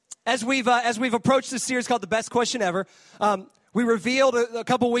As we've approached this series called The Best Question Ever, we revealed a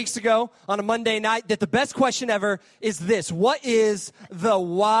couple weeks ago on a Monday night that the best question ever is this: what is the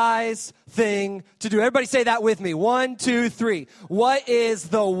wise thing to do? Everybody say that with me. 1, 2, 3. What is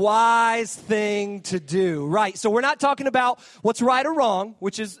the wise thing to do? Right. So we're not talking about what's right or wrong,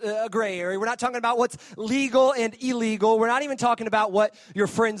 which is a gray area. We're not talking about what's legal and illegal. We're not even talking about what your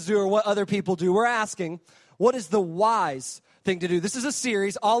friends do or what other people do. We're asking, what is the wise thing to do? This is a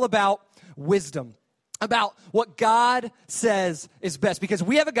series all about wisdom, about what God says is best, because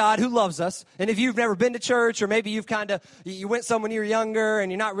we have a God who loves us. And if you've never been to church, or maybe you went some when you were younger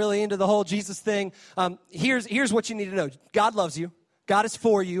and you're not really into the whole Jesus thing, here's what you need to know. God loves you. God is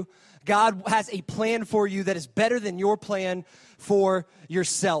for you. God has a plan for you that is better than your plan for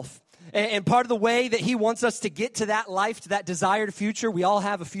yourself. And part of the way that he wants us to get to that life, to that desired future, we all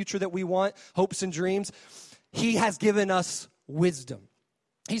have a future that we want, hopes and dreams. He has given us wisdom.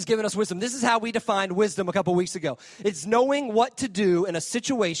 He's given us wisdom. This is how we defined wisdom a couple weeks ago. It's knowing what to do in a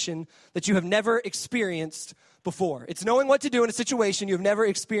situation that you have never experienced before. It's knowing what to do in a situation you have never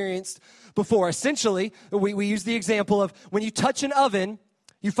experienced before. Essentially, we use the example of when you touch an oven,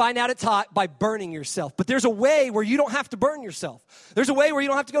 you find out it's hot by burning yourself. But there's a way where you don't have to burn yourself. There's a way where you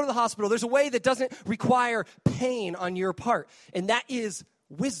don't have to go to the hospital. There's a way that doesn't require pain on your part. And that is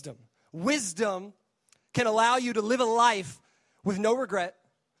wisdom. Wisdom can allow you to live a life with no regret,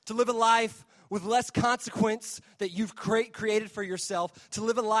 to live a life with less consequence that you've created for yourself, to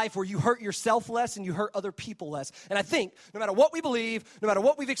live a life where you hurt yourself less and you hurt other people less. And I think no matter what we believe, no matter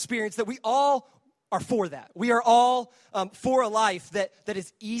what we've experienced, that we all are for that. We are all for a life that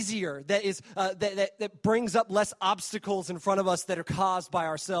is easier, that brings up less obstacles in front of us that are caused by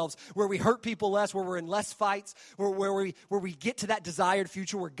ourselves, where we hurt people less, where we're in less fights, where we get to that desired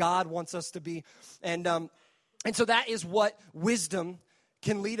future where God wants us to be. And so that is what wisdom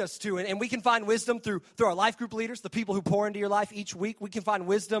can lead us to. And we can find wisdom through our life group leaders, the people who pour into your life each week. We can find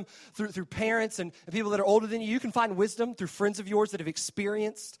wisdom through parents and people that are older than you. You can find wisdom through friends of yours that have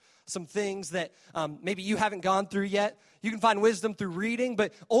experienced some things that maybe you haven't gone through yet. You can find wisdom through reading,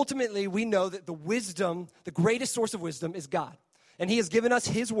 but ultimately we know that the greatest source of wisdom is God. And he has given us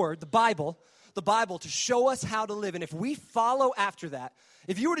his word, the Bible to show us how to live. And if we follow after that,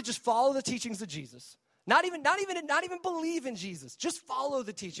 if you were to just follow the teachings of Jesus, not even believe in Jesus, just follow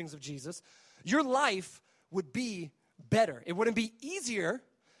the teachings of Jesus, your life would be better. It wouldn't be easier,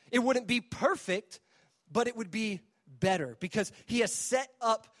 it wouldn't be perfect, but it would be better, because he has set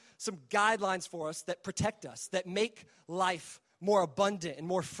up some guidelines for us that protect us, that make life more abundant and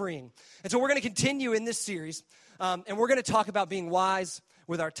more freeing. And so we're going to continue in this series, and we're going to talk about being wise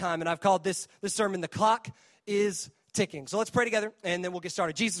with our time. And I've called this sermon, "The Clock is Ticking." So let's pray together, and then we'll get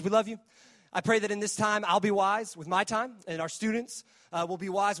started. Jesus, we love you. I pray that in this time, I'll be wise with my time, and our students will be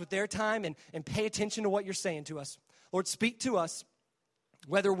wise with their time, and pay attention to what you're saying to us. Lord, speak to us.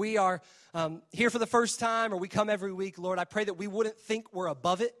 Whether we are here for the first time or we come every week, Lord, I pray that we wouldn't think we're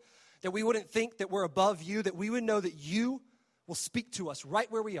above it, that we wouldn't think that we're above you, that we would know that you will speak to us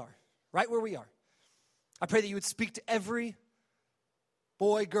right where we are, right where we are. I pray that you would speak to every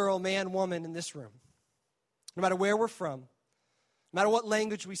boy, girl, man, woman in this room, no matter where we're from, no matter what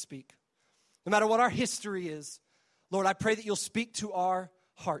language we speak, no matter what our history is. Lord, I pray that you'll speak to our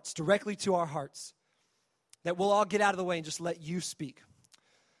hearts, directly to our hearts, that we'll all get out of the way and just let you speak.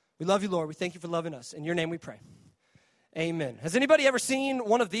 We love you, Lord. We thank you for loving us. In your name we pray. Amen. Has anybody ever seen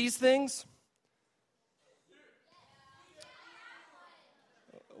one of these things?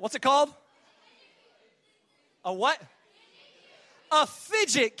 What's it called? A what? A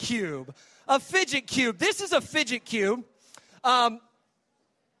fidget cube. A fidget cube. This is a fidget cube.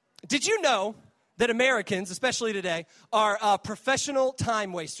 Did you know that Americans, especially today, are professional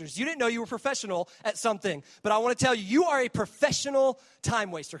time wasters? You didn't know you were professional at something, but I want to tell you, you are a professional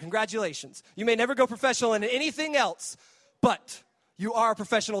time waster. Congratulations. You may never go professional in anything else, but you are a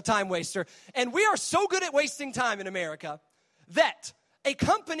professional time waster. And we are so good at wasting time in America that a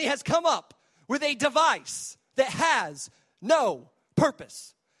company has come up with a device that has no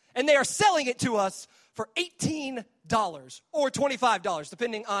purpose. And they are selling it to us for $18 or $25,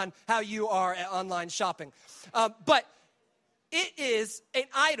 depending on how you are at online shopping. But it is an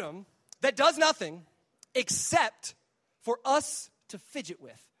item that does nothing except for us to fidget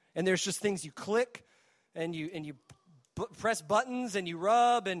with. And there's just things you click and you press buttons and you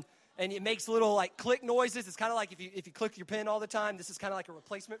rub and it makes little like click noises. It's kind of like if you click your pen all the time, this is kind of like a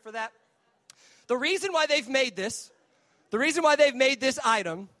replacement for that. The reason why they've made this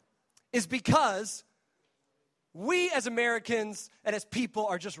item is because we as Americans and as people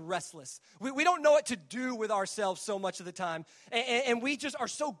are just restless. We don't know what to do with ourselves so much of the time. And we just are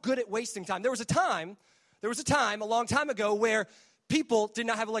so good at wasting time. There was a time a long time ago where people did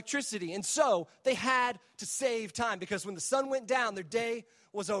not have electricity. And so they had to save time because when the sun went down, their day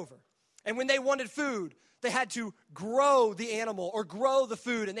was over. And when they wanted food, they had to grow the animal or grow the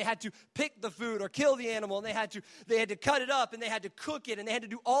food, and they had to pick the food or kill the animal, and they had to cut it up, and they had to cook it, and they had to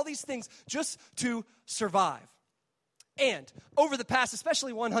do all these things just to survive. And over the past,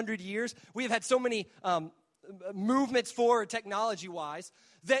 especially 100 years, we have had so many movements forward technology-wise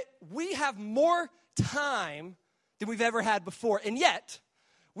that we have more time than we've ever had before. And yet,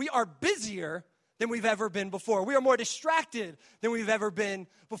 we are busier than we've ever been before. We are more distracted than we've ever been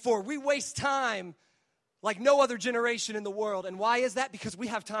before. We waste time like no other generation in the world. And why is that? Because we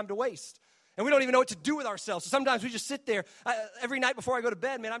have time to waste. And we don't even know what to do with ourselves. So sometimes we just sit there. Every night before I go to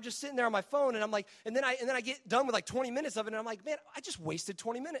bed, man, I'm just sitting there on my phone, and I'm like, and then I get done with like 20 minutes of it, and I'm like, man, I just wasted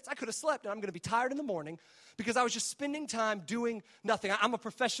 20 minutes. I could have slept, and I'm going to be tired in the morning because I was just spending time doing nothing. I'm a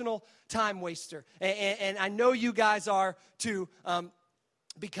professional time waster, and I know you guys are too.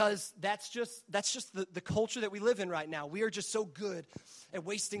 Because that's just the culture that we live in right now. We are just so good at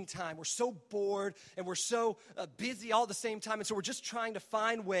wasting time. We're so bored, and we're so busy all at the same time. And so we're just trying to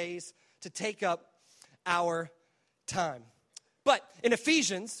find ways to take up our time. But in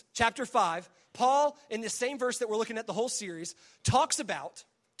Ephesians chapter 5, Paul, in this same verse that we're looking at the whole series, talks about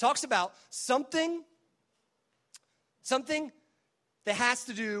something that has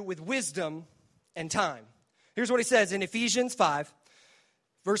to do with wisdom and time. Here's what he says in Ephesians 5.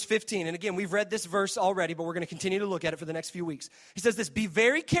 Verse 15, and again, we've read this verse already, but we're going to continue to look at it for the next few weeks. He says this, be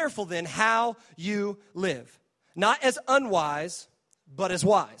very careful then how you live, not as unwise, but as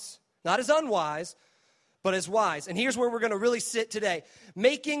wise. Not as unwise, but as wise. And here's where we're going to really sit today,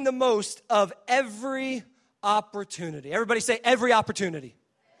 making the most of every opportunity. Everybody say every opportunity.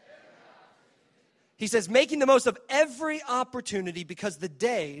 He says making the most of every opportunity because the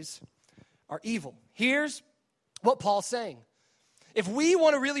days are evil. Here's what Paul's saying. If we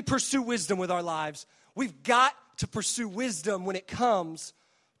want to really pursue wisdom with our lives, we've got to pursue wisdom when it comes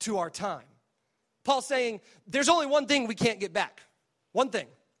to our time. Paul's saying there's only one thing we can't get back. One thing.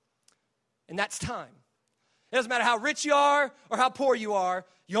 And that's time. It doesn't matter how rich you are or how poor you are.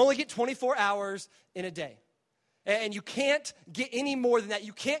 You only get 24 hours in a day. And you can't get any more than that.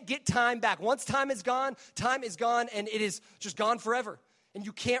 You can't get time back. Once time is gone, and it is just gone forever. And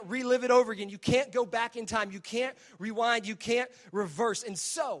you can't relive it over again. You can't go back in time. You can't rewind. You can't reverse. And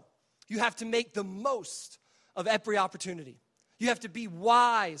so you have to make the most of every opportunity. You have to be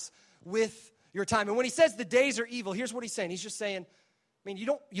wise with your time. And when he says the days are evil, here's what he's saying. He's just saying, you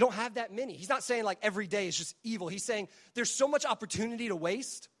don't have that many. He's not saying like every day is just evil. He's saying there's so much opportunity to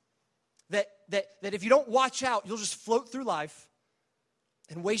waste that if you don't watch out, you'll just float through life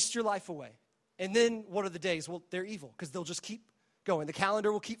and waste your life away. And then what are the days? Well, they're evil because they'll just keep going. The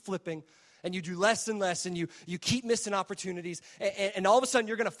calendar will keep flipping, and you do less and less, and you keep missing opportunities, and all of a sudden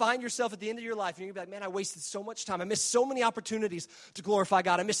you're going to find yourself at the end of your life, and you're going to be like, man, I wasted so much time. I missed so many opportunities to glorify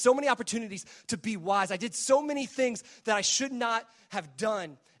God. I missed so many opportunities to be wise. I did so many things that I should not have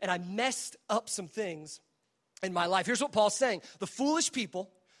done, and I messed up some things in my life. Here's what Paul's saying. The foolish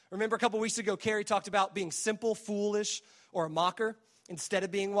people, remember a couple weeks ago, Carrie talked about being simple, foolish, or a mocker instead of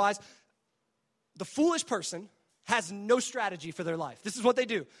being wise. The foolish person has no strategy for their life. This is what they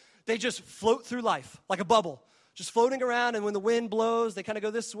do. They just float through life like a bubble, just floating around, and when the wind blows, they kind of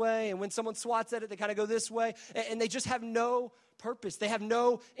go this way, and when someone swats at it, they kind of go this way, and they just have no purpose. They have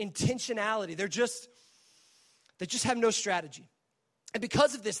no intentionality. They just have no strategy. And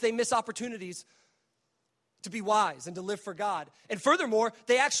because of this, they miss opportunities to be wise and to live for God. And furthermore,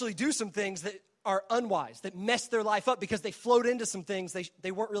 they actually do some things that are unwise, that mess their life up because they float into some things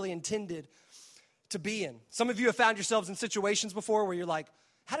they weren't really intended to be in. Some of you have found yourselves in situations before where you're like,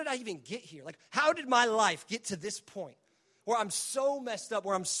 how did I even get here? Like, how did my life get to this point where I'm so messed up,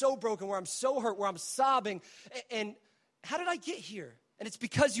 where I'm so broken, where I'm so hurt, where I'm sobbing, and how did I get here? And it's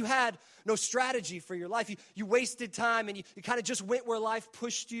because you had no strategy for your life. You wasted time, and you kind of just went where life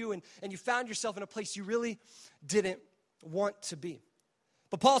pushed you, and you found yourself in a place you really didn't want to be.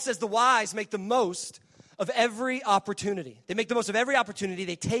 But Paul says the wise make the most of every opportunity. They make the most of every opportunity.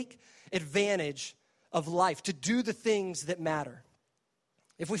 They take advantage of life to do the things that matter.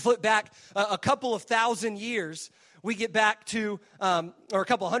 If we flip back a couple of thousand years, we get back to, or a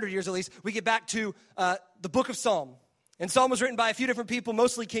couple of hundred years at least, we get back to the book of Psalm. And Psalm was written by a few different people,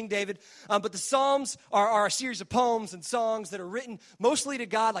 mostly King David. But the Psalms are a series of poems and songs that are written mostly to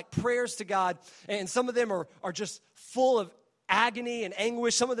God, like prayers to God. And some of them are just full of agony and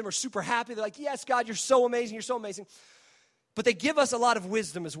anguish. Some of them are super happy. They're like, yes, God, you're so amazing. You're so amazing. But they give us a lot of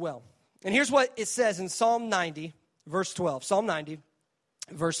wisdom as well. And here's what it says in Psalm 90, verse 12. Psalm 90,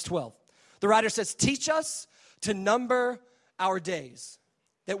 verse 12. The writer says, teach us to number our days,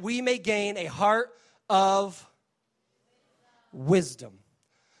 that we may gain a heart of wisdom.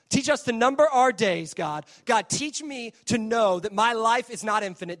 Teach us to number our days, God. God, teach me to know that my life is not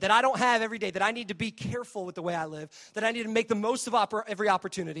infinite, that I don't have every day, that I need to be careful with the way I live, that I need to make the most of every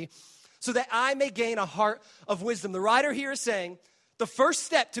opportunity so that I may gain a heart of wisdom. The writer here is saying the first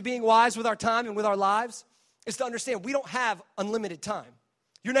step to being wise with our time and with our lives is to understand we don't have unlimited time.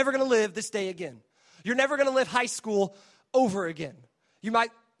 You're never going to live this day again. You're never going to live high school over again. You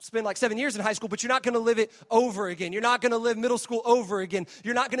might spend like 7 years in high school, but you're not going to live it over again. You're not going to live middle school over again.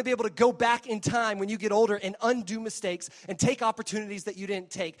 You're not going to be able to go back in time when you get older and undo mistakes and take opportunities that you didn't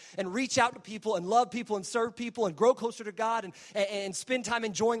take and reach out to people and love people and serve people and grow closer to God and spend time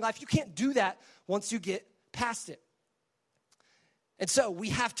enjoying life. You can't do that once you get past it. And so we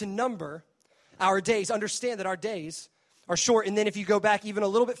have to number our days, understand that our days are short. And then if you go back even a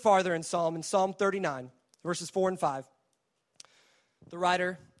little bit farther in Psalm 39, verses 4 and 5, the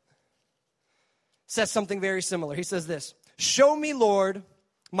writer says something very similar. He says this, show me, Lord,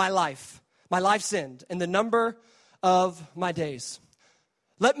 my life's end, and the number of my days.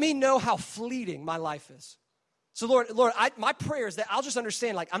 Let me know how fleeting my life is. So Lord, my prayer is that I'll just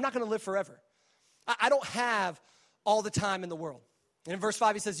understand, like, I'm not going to live forever. I don't have all the time in the world. And in verse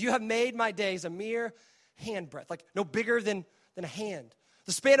 5, he says, you have made my days a mere handbreadth, like no bigger than a hand.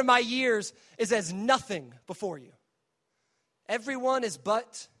 The span of my years is as nothing before you. Everyone is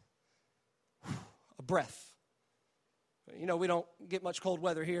but a breath. You know, we don't get much cold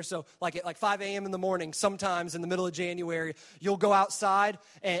weather here, so like at 5 a.m. in the morning, sometimes in the middle of January, you'll go outside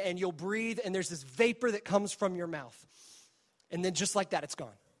and you'll breathe, and there's this vapor that comes from your mouth. And then just like that, it's gone.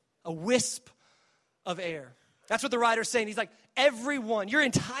 A wisp of air. That's what the writer's saying. He's like, everyone, your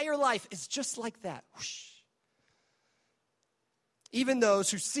entire life is just like that. Whoosh. Even those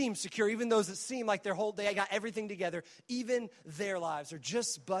who seem secure, even those that seem like they got everything together, even their lives are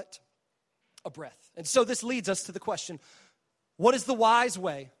just but a breath. And so this leads us to the question, what is the wise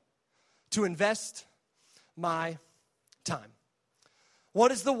way to invest my time?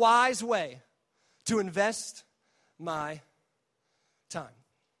 What is the wise way to invest my time?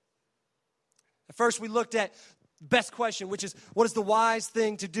 At first we looked at best question, which is, what is the wise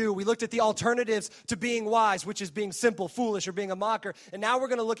thing to do? We looked at the alternatives to being wise, which is being simple, foolish, or being a mocker. And now we're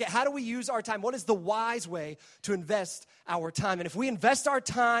going to look at how do we use our time? What is the wise way to invest our time? And if we invest our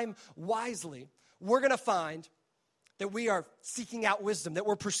time wisely, we're going to find that we are seeking out wisdom, that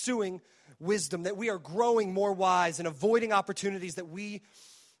we're pursuing wisdom, that we are growing more wise and avoiding opportunities that we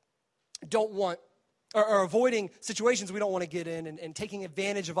don't want, or avoiding situations we don't want to get in and taking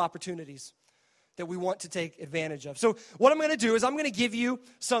advantage of opportunities that we want to take advantage of. So what I'm going to do is I'm going to give you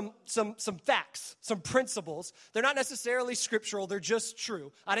some facts, some principles. They're not necessarily scriptural. They're just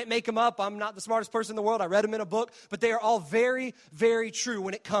true. I didn't make them up. I'm not the smartest person in the world. I read them in a book. But they are all very, very true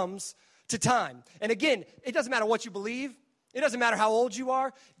when it comes to time. And again, it doesn't matter what you believe. It doesn't matter how old you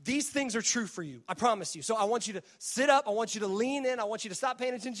are. These things are true for you. I promise you. So I want you to sit up. I want you to lean in. I want you to stop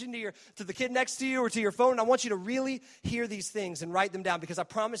paying attention to the kid next to you or to your phone. I want you to really hear these things and write them down, because I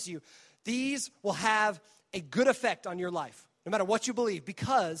promise you, these will have a good effect on your life, no matter what you believe,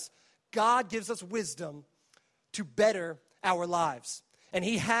 because God gives us wisdom to better our lives. And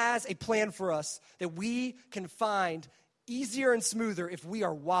he has a plan for us that we can find easier and smoother if we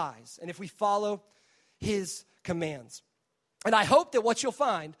are wise and if we follow his commands. And I hope that what you'll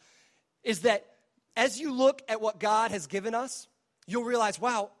find is that as you look at what God has given us, you'll realize,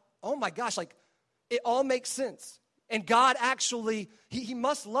 wow, oh my gosh, like it all makes sense. And God actually, he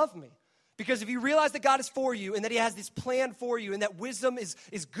must love me. Because if you realize that God is for you and that he has this plan for you and that wisdom is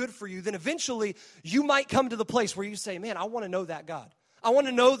good for you, then eventually you might come to the place where you say, man, I want to know that God. I want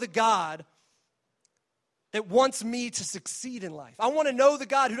to know the God that wants me to succeed in life. I want to know the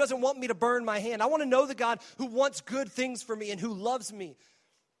God who doesn't want me to burn my hand. I want to know the God who wants good things for me and who loves me.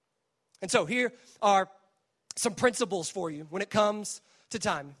 And so here are some principles for you when it comes to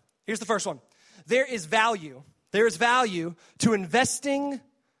time. Here's the first one. There is value to investing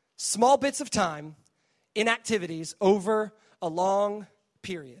small bits of time in activities over a long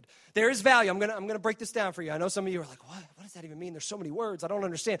period. There is value. I'm gonna break this down for you. I know some of you are like, what? What does that even mean? There's so many words. I don't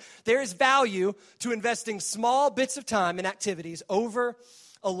understand. There is value to investing small bits of time in activities over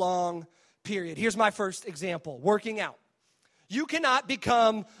a long period. Here's my first example, working out. You cannot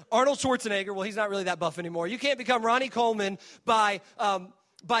become Arnold Schwarzenegger. Well, he's not really that buff anymore. You can't become Ronnie Coleman by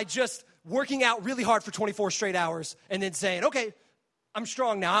just working out really hard for 24 straight hours and then saying, okay, I'm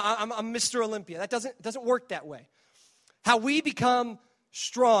strong now. I'm Mr. Olympia. That doesn't work that way. How we become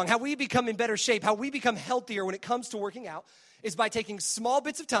strong, how we become in better shape, how we become healthier when it comes to working out is by taking small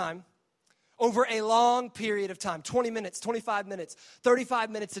bits of time over a long period of time, 20 minutes, 25 minutes, 35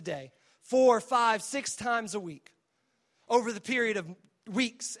 minutes a day, 4, 5, 6 times a week, over the period of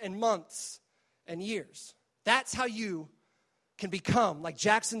weeks and months and years. That's how you can become like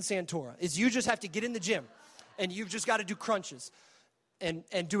Jackson Santora, is you just have to get in the gym and you've just got to do crunches and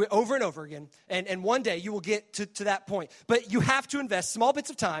do it over and over again. And one day you will get to that point. But you have to invest small bits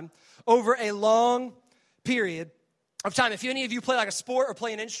of time over a long period of time. If any of you play like a sport or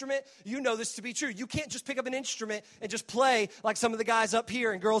play an instrument, you know this to be true. You can't just pick up an instrument and just play like some of the guys up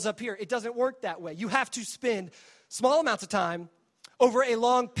here and girls up here. It doesn't work that way. You have to spend small amounts of time over a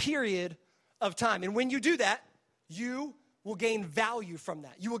long period of time. And when you do that, you will gain value from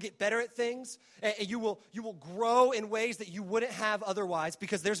that. You will get better at things, and you will grow in ways that you wouldn't have otherwise,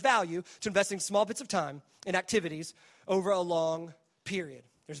 because there's value to investing small bits of time in activities over a long period.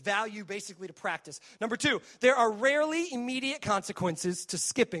 There's value basically to practice. Number 2, there are rarely immediate consequences to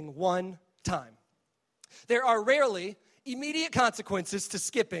skipping one time. There are rarely immediate consequences to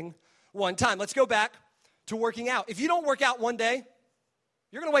skipping one time. Let's go back to working out. If you don't work out one day,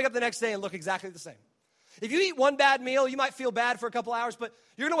 you're going to wake up the next day and look exactly the same. If you eat one bad meal, you might feel bad for a couple hours, but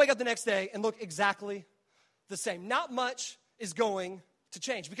you're going to wake up the next day and look exactly the same. Not much is going to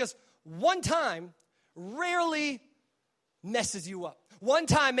change, because one time rarely messes you up. One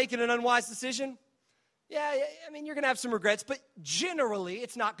time making an unwise decision, you're going to have some regrets, but generally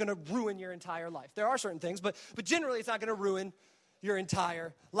it's not going to ruin your entire life. There are certain things, but generally it's not going to ruin your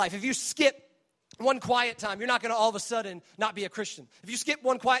entire life. If you skip one quiet time, you're not going to all of a sudden not be a Christian. If you skip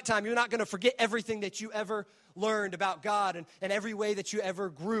one quiet time, you're not going to forget everything that you ever learned about God and every way that you ever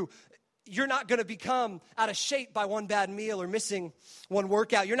grew. You're not going to become out of shape by one bad meal or missing one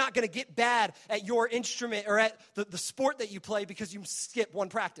workout. You're not going to get bad at your instrument or at the sport that you play because you skip one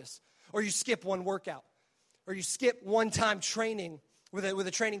practice, or you skip one workout, or you skip one time training with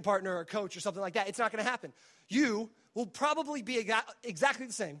a training partner or a coach or something like that. It's not going to happen. You will probably be exactly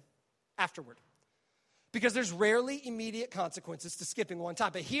the same afterward, because there's rarely immediate consequences to skipping one time.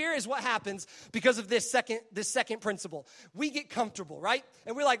 But here is what happens because of this second principle. We get comfortable, right?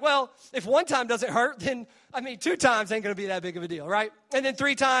 And we're like, well, if one time doesn't hurt, then, 2 times ain't going to be that big of a deal, right? And then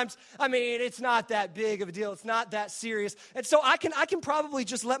 3 times, it's not that big of a deal. It's not that serious. And so I can probably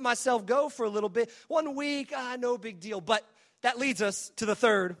just let myself go for a little bit. 1 week, no big deal. But that leads us to the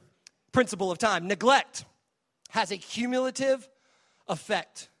third principle of time. Neglect has a cumulative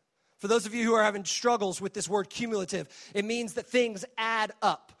effect. For those of you who are having struggles with this word cumulative, it means that things add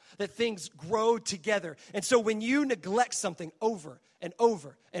up, that things grow together. And so when you neglect something over and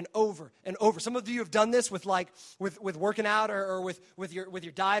over and over and over, some of you have done this with working out or with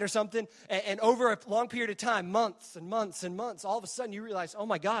your diet or something, and over a long period of time, months and months and months, all of a sudden you realize, oh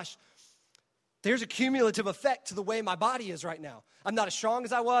my gosh, there's a cumulative effect to the way my body is right now. I'm not as strong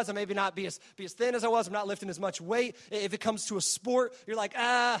as I was. I maybe not be as thin as I was. I'm not lifting as much weight. If it comes to a sport, you're like,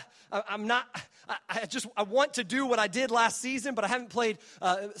 I'm not. I want to do what I did last season, but I haven't played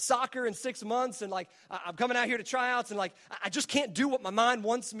soccer in 6 months, and I'm coming out here to tryouts, and I just can't do what my mind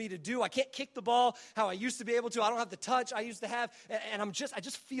wants me to do. I can't kick the ball how I used to be able to. I don't have the touch I used to have, and I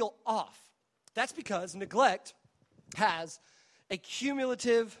just feel off. That's because neglect has a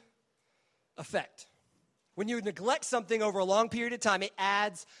cumulative effect. When you neglect something over a long period of time, it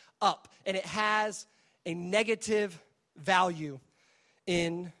adds up, and it has a negative value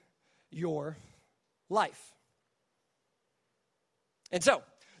in your life. And so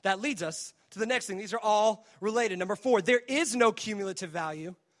that leads us to the next thing. These are all related. Number 4, there is no cumulative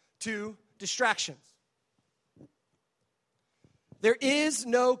value to distractions. There is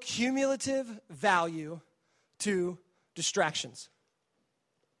no cumulative value to distractions.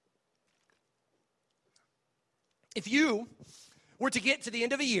 If you were to get to the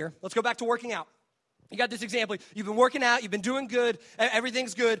end of a year, let's go back to working out. You got this example. You've been working out. You've been doing good.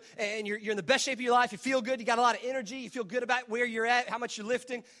 Everything's good. And you're in the best shape of your life. You feel good. You got a lot of energy. You feel good about where you're at, how much you're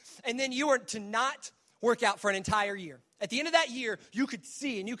lifting. And then you were to not work out for an entire year. At the end of that year, you could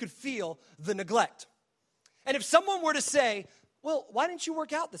see and you could feel the neglect. And if someone were to say, well, why didn't you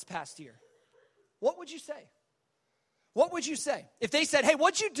work out this past year? What would you say? What would you say? If they said, hey,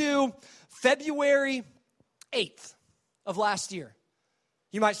 what'd you do February 8th of last year?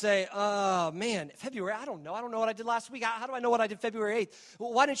 You might say, man, February, I don't know what I did last week. How do I know what I did February 8th?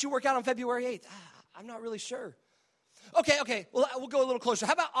 Well, why didn't you work out on February 8th? I'm not really sure. Okay, well, we'll go a little closer.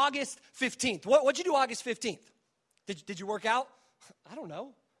 How about August 15th? What'd you do August 15th? Did you work out? I don't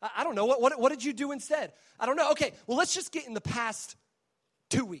know. I don't know. What did you do instead? I don't know. Okay, well, let's just get in the past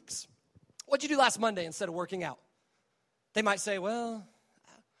 2 weeks. What'd you do last Monday instead of working out? They might say, well,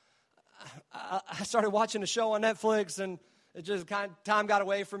 I started watching a show on Netflix, and it just time got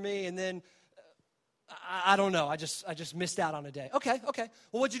away from me, and then I don't know. I just missed out on a day. Okay.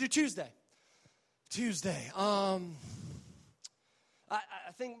 Well, what'd you do Tuesday?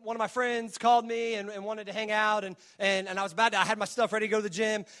 I think one of my friends called me and wanted to hang out, and I had my stuff ready to go to the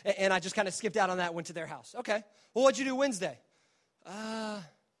gym, and I just kind of skipped out on that, went to their house. Okay. Well, what'd you do Wednesday?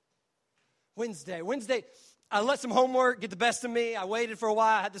 Wednesday, I let some homework get the best of me. I waited for a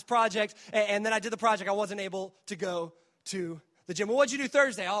while. I had this project, and then I did the project. I wasn't able to go to the gym. Well, what'd you do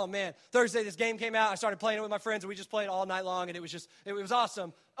Thursday? Oh, man. Thursday, this game came out. I started playing it with my friends, and we just played all night long, and it was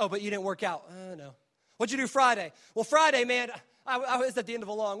awesome. Oh, but you didn't work out. No. What'd you do Friday? Well, Friday, man, I was at the end of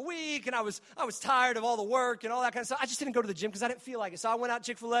a long week, and I was tired of all the work and all that kind of stuff. I just didn't go to the gym because I didn't feel like it. So I went out to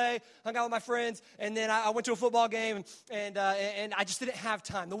Chick-fil-A, hung out with my friends, and then I went to a football game, and I just didn't have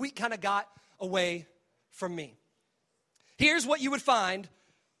time. The week kind of got away from me. Here's what you would find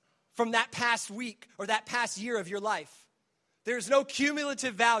from that past week or that past year of your life. There's no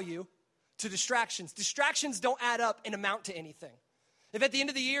cumulative value to distractions. Distractions don't add up and amount to anything. If at the end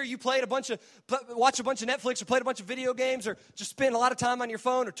of the year you watched a bunch of Netflix or played a bunch of video games or just spent a lot of time on your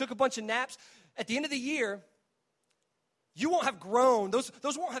phone or took a bunch of naps, at the end of the year, you won't have grown. Those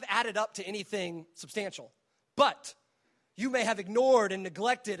won't have added up to anything substantial. But you may have ignored and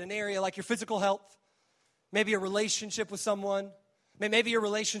neglected an area like your physical health, maybe a relationship with someone, maybe your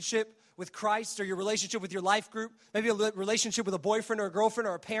relationship with Christ or your relationship with your life group, maybe a relationship with a boyfriend or a girlfriend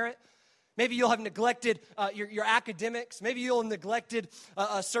or a parent. Maybe you'll have neglected your academics. Maybe you'll have neglected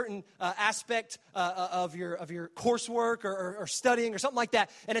a certain aspect of your coursework or studying or something like that.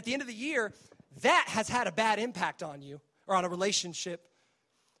 And at the end of the year, that has had a bad impact on you or on a relationship.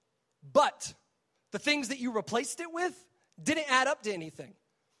 But the things that you replaced it with didn't add up to anything.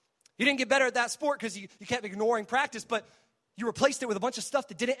 You didn't get better at that sport because you kept ignoring practice, but you replaced it with a bunch of stuff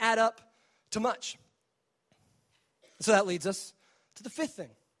that didn't add up to much. So that leads us to the fifth thing.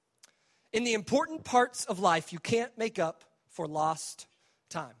 In the important parts of life, you can't make up for lost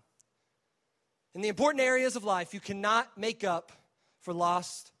time. In the important areas of life, you cannot make up for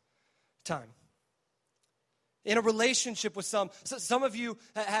lost time. In a relationship with some of you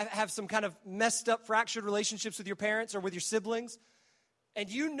have some kind of messed up, fractured relationships with your parents or with your siblings, and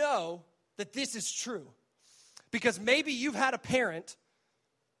you know that this is true. Because maybe you've had a parent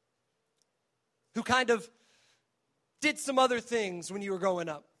who kind of did some other things when you were growing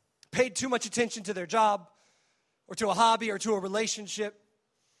up. Paid too much attention to their job or to a hobby or to a relationship.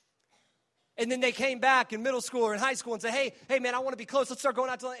 And then they came back in middle school or in high school and said, hey man, I want to be close. Let's start going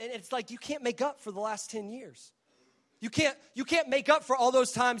out to lunch. And it's like you can't make up for the last 10 years. You can't make up for all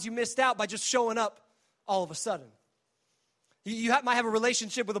those times you missed out by just showing up all of a sudden. You might have a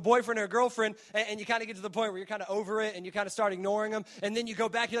relationship with a boyfriend or a girlfriend, and you kind of get to the point where you're kind of over it, and you kind of start ignoring them, and then you go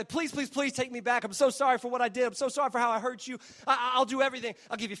back, you're like, please, please, please take me back. I'm so sorry for what I did. I'm so sorry for how I hurt you. I'll do everything.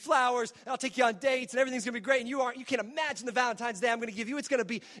 I'll give you flowers, and I'll take you on dates, and everything's going to be great, and you can't imagine the Valentine's Day I'm going to give you. It's going to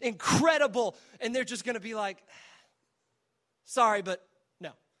be incredible, and they're just going to be like, sorry, but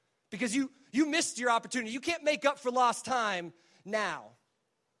no, because you missed your opportunity. You can't make up for lost time now.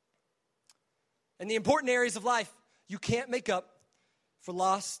 In the important areas of life, you can't make up for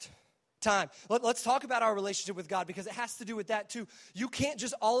lost time. Let's talk about our relationship with God because it has to do with that too. You can't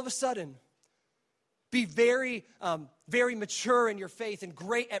just all of a sudden be very, very mature in your faith and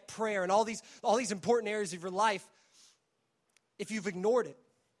great at prayer and all these important areas of your life if you've ignored it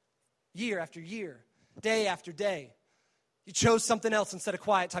year after year, day after day. You chose something else instead of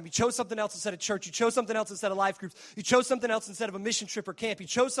quiet time. You chose something else instead of church. You chose something else instead of life groups. You chose something else instead of a mission trip or camp. You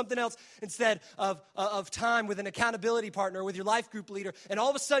chose something else instead of time with an accountability partner or with your life group leader. And all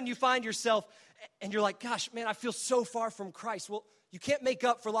of a sudden you find yourself and you're like, gosh, man, I feel so far from Christ. Well, you can't make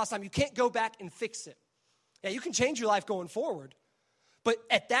up for lost time. You can't go back and fix it. Yeah, you can change your life going forward. But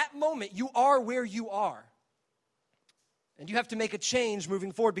at that moment, you are where you are. And you have to make a change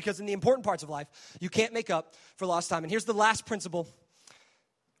moving forward because in the important parts of life, you can't make up for lost time. And here's the last principle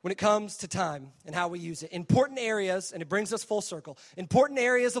when it comes to time and how we use it. Important areas, and it brings us full circle, important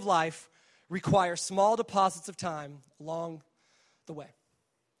areas of life require small deposits of time along the way.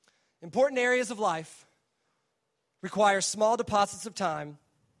 Important areas of life require small deposits of time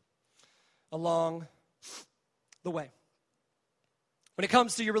along the way. When it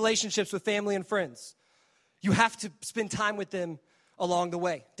comes to your relationships with family and friends, you have to spend time with them along the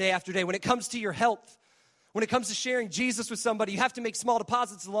way, day after day. When it comes to your health, when it comes to sharing Jesus with somebody, you have to make small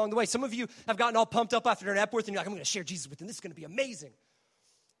deposits along the way. Some of you have gotten all pumped up after an Epworth, and you're like, I'm going to share Jesus with them. This is going to be amazing.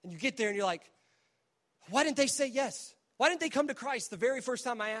 And you get there and you're like, why didn't they say yes? Why didn't they come to Christ the very first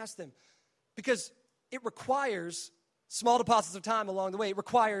time I asked them? Because it requires small deposits of time along the way. It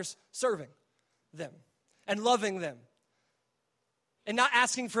requires serving them and loving them and not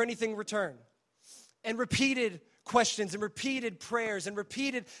asking for anything in return. And repeated questions and repeated prayers and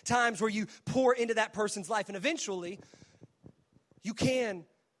repeated times where you pour into that person's life. And eventually, you can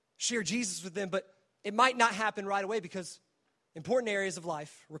share Jesus with them, but it might not happen right away because important areas of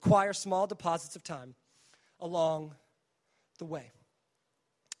life require small deposits of time along the way.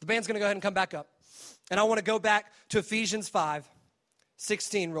 The band's going to go ahead and come back up. And I want to go back to Ephesians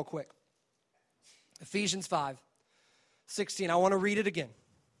 5:16 real quick. Ephesians 5:16. I want to read it again.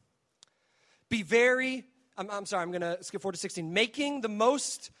 I'm going to skip forward to 16. Making the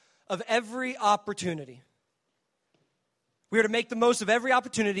most of every opportunity. We are to make the most of every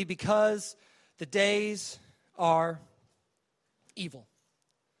opportunity because the days are evil.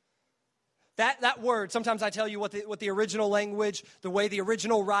 That word, sometimes I tell you what the original language, the way the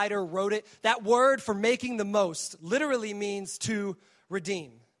original writer wrote it, that word for making the most literally means to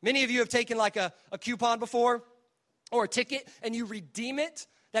redeem. Many of you have taken like a coupon before or a ticket and you redeem it.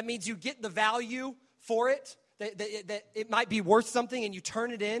 That means you get the value for it, that it might be worth something, and you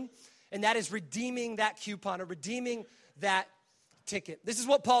turn it in, and that is redeeming that coupon or redeeming that ticket. This is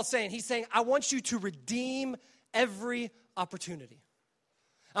what Paul's saying. He's saying, I want you to redeem every opportunity.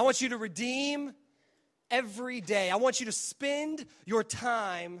 I want you to redeem every day. I want you to spend your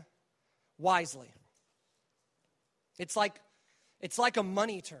time wisely. It's like a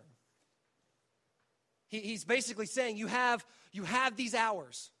money term. He's basically saying you have these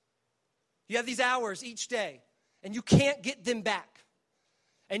hours. You have these hours each day, and you can't get them back.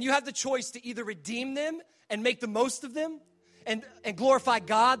 And you have the choice to either redeem them and make the most of them and glorify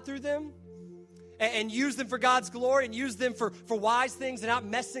God through them and use them for God's glory and use them for wise things and not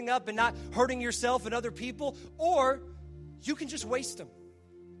messing up and not hurting yourself and other people, or you can just waste them.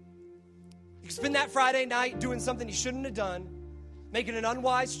 You can spend that Friday night doing something you shouldn't have done, making an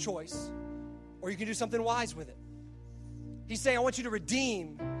unwise choice, or you can do something wise with it. He's saying, I want you to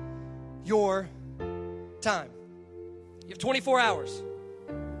redeem your time. You have 24 hours.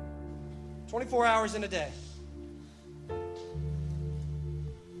 24 hours in a day.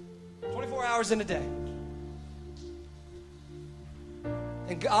 24 hours in a day.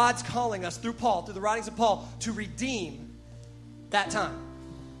 And God's calling us through Paul, through the writings of Paul, to redeem that time.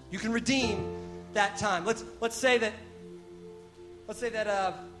 You can redeem that time. Let's say that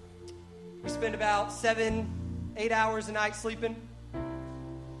we spend about 7-8 hours a night sleeping.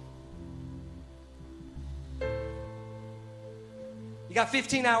 You got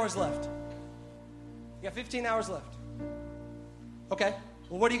 15 hours left. You got 15 hours left. Okay.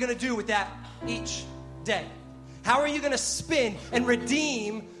 Well, what are you going to do with that each day? How are you going to spend and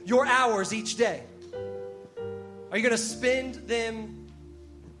redeem your hours each day? Are you going to spend them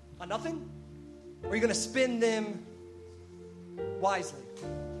on nothing? Or are you going to spend them wisely?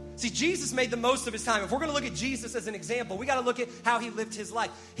 See, Jesus made the most of his time. If we're going to look at Jesus as an example, we got to look at how he lived his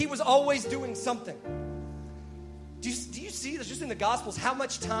life. He was always doing something. Do you see this just in the Gospels, how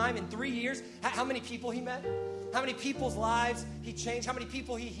much time in 3 years, how many people he met? How many people's lives he changed? How many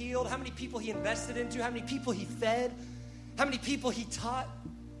people he healed? How many people he invested into? How many people he fed? How many people he taught?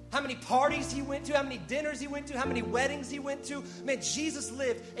 How many parties he went to? How many dinners he went to? How many weddings he went to? Man, Jesus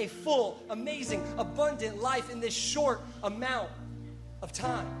lived a full, amazing, abundant life in this short amount of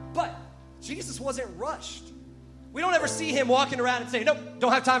time. But Jesus wasn't rushed. We don't ever see him walking around and saying, nope,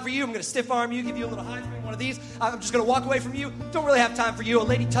 don't have time for you. I'm going to stiff arm you, give you a little Heisman, one of these. I'm just going to walk away from you. Don't really have time for you. A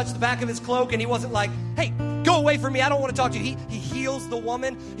lady touched the back of his cloak, and he wasn't like, hey, go away from me. I don't want to talk to you. He heals the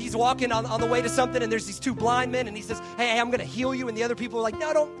woman. He's walking on the way to something, and there's these two blind men, and he says, hey, I'm going to heal you. And the other people are like,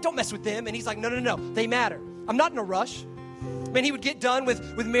 no, don't mess with them. And he's like, no, they matter. I'm not in a rush. Man, he would get done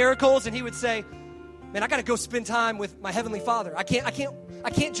with miracles, and he would say, man, I got to go spend time with my Heavenly Father. I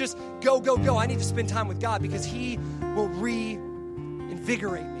can't just go. I need to spend time with God because he will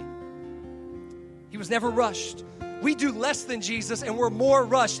reinvigorate me. He was never rushed. We do less than Jesus, and we're more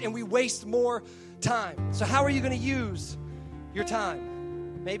rushed, and we waste more time. So how are you going to use your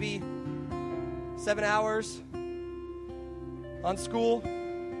time? Maybe 7 hours on school.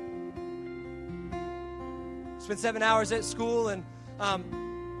 Spend 7 hours at school, and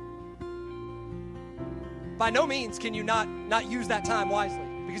by no means can you not use that time wisely.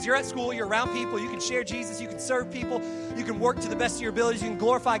 Because you're at school, you're around people, you can share Jesus, you can serve people, you can work to the best of your abilities, you can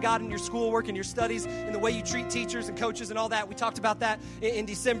glorify God in your schoolwork and your studies, in the way you treat teachers and coaches and all that. We talked about that in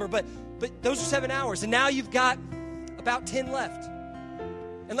December, but those are 7 hours, and now you've got about 10 left.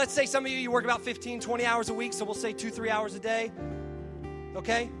 And let's say some of you work about 15, 20 hours a week, so we'll say 2-3 hours a day.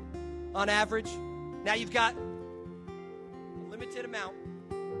 okay, on average. Now you've got a limited amount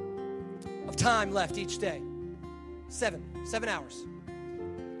of time left each day. 7 hours.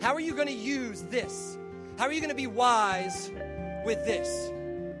 How are you going to use this? How are you going to be wise with this?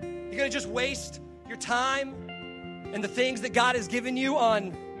 You're going to just waste your time and the things that God has given you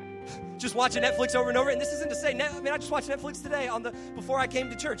on just watching Netflix over and over. And this isn't to say, I just watched Netflix today before I came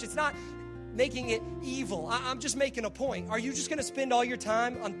to church. It's not making it evil. I'm just making a point. Are you just going to spend all your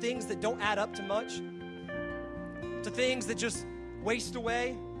time on things that don't add up to much? To things that just waste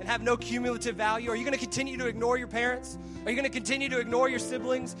away and have no cumulative value? Are you going to continue to ignore your parents? Are you going to continue to ignore your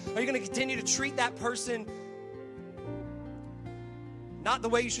siblings? Are you going to continue to treat that person not the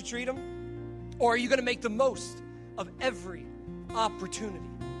way you should treat them? Or are you going to make the most of every opportunity?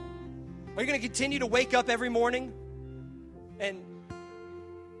 Are you going to continue to wake up every morning and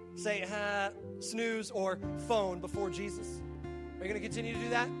say, snooze or phone before Jesus? Are you going to continue to do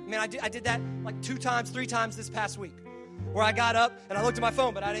that? I mean, I did that like 3 times this past week, where I got up and I looked at my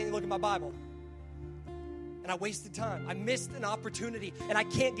phone, but I didn't look at my Bible. And I wasted time. I missed an opportunity, and I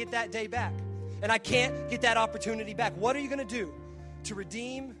can't get that day back. And I can't get that opportunity back. What are you going to do to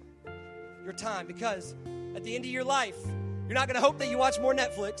redeem your time? Because at the end of your life, you're not going to hope that you watch more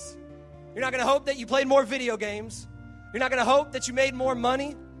Netflix. You're not going to hope that you played more video games. You're not going to hope that you made more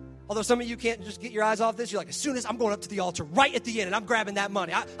money. Although some of you can't just get your eyes off this. You're like, as soon as I'm going up to the altar right at the end and I'm grabbing that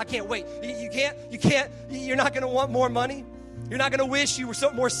money. I can't wait. You can't, you're not going to want more money. You're not going to wish you were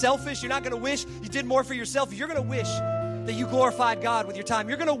more selfish. You're not going to wish you did more for yourself. You're going to wish that you glorified God with your time.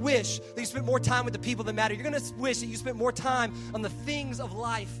 You're going to wish that you spent more time with the people that matter. You're going to wish that you spent more time on the things of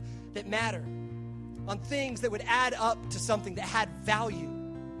life that matter, on things that would add up to something that had value.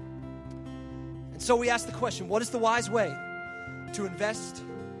 And so we ask the question, what is the wise way to invest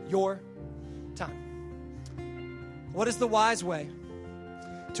your time? What is the wise way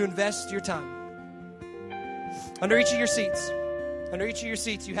to invest your time? Under each of your seats,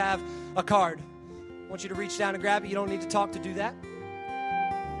 you have a card. I want you to reach down and grab it. You don't need to talk to do that.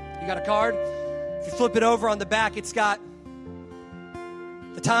 You got a card. If you flip it over, on the back, it's got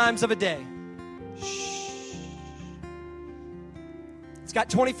the times of a day. It's got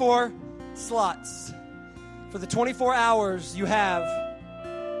 24 slots for the 24 hours you have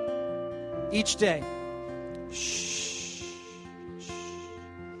each day.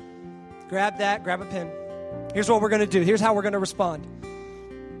 Grab that, grab a pen. Here's what we're going to do. Here's how we're going to respond.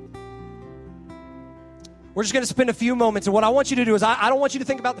 We're just going to spend a few moments, and what I want you to do is I don't want you to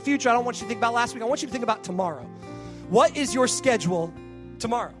think about the future. I don't want you to think about last week. I want you to think about tomorrow. What is your schedule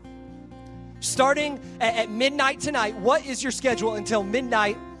tomorrow? Starting at midnight tonight, what is your schedule until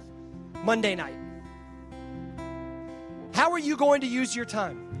midnight Monday night? How are you going to use your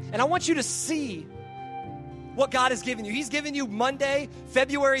time? And I want you to see what God has given you. He's given you Monday,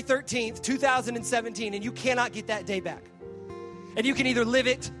 February 13th, 2017, and you cannot get that day back. And you can either live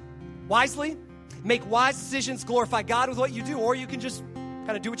it wisely, make wise decisions, glorify God with what you do, or you can just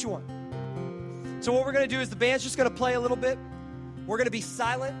kind of do what you want. So what we're going to do is the band's just going to play a little bit. We're going to be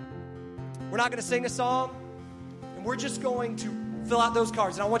silent. We're not going to sing a song. And we're just going to fill out those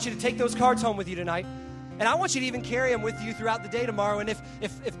cards. And I want you to take those cards home with you tonight. And I want you to even carry them with you throughout the day tomorrow. And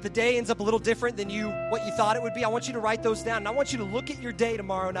if the day ends up a little different than what you thought it would be, I want you to write those down. And I want you to look at your day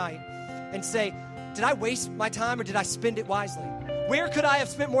tomorrow night and say, did I waste my time or did I spend it wisely? Where could I have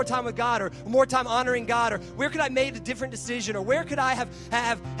spent more time with God, or more time honoring God, or where could I have made a different decision, or where could I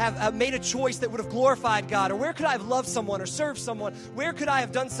have made a choice that would have glorified God, or where could I have loved someone or served someone? Where could I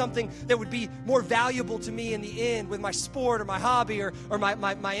have done something that would be more valuable to me in the end with my sport or my hobby or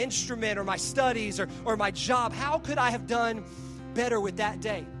my instrument or my studies or my job? How could I have done better with that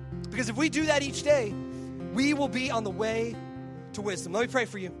day? Because if we do that each day, we will be on the way to wisdom. Let me pray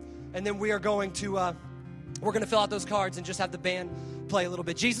for you, and then we are going to we're going to fill out those cards and just have the band play a little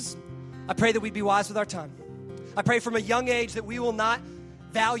bit. Jesus, I pray that we'd be wise with our time. I pray from a young age that we will not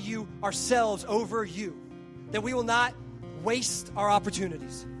value ourselves over you, that we will not waste our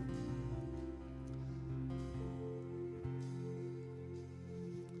opportunities.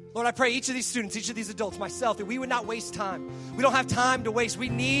 Lord, I pray each of these students, each of these adults, myself, that we would not waste time. We don't have time to waste. We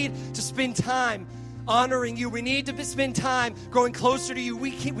need to spend time honoring you. We need to spend time growing closer to you.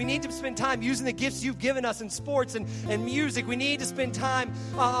 We need to spend time using the gifts you've given us in sports and music. We need to spend time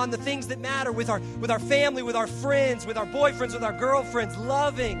on the things that matter with our family, with our friends, with our boyfriends, with our girlfriends,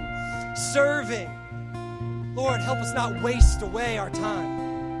 loving, serving. Lord, help us not waste away our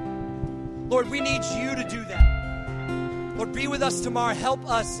time. Lord, we need you to do that. Lord, be with us tomorrow. Help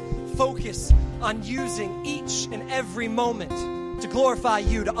us focus on using each and every moment to glorify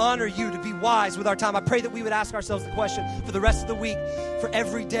you, to honor you, to be wise with our time. I pray that we would ask ourselves the question for the rest of the week, for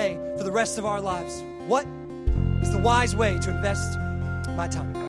every day, for the rest of our lives. What is the wise way to invest my time?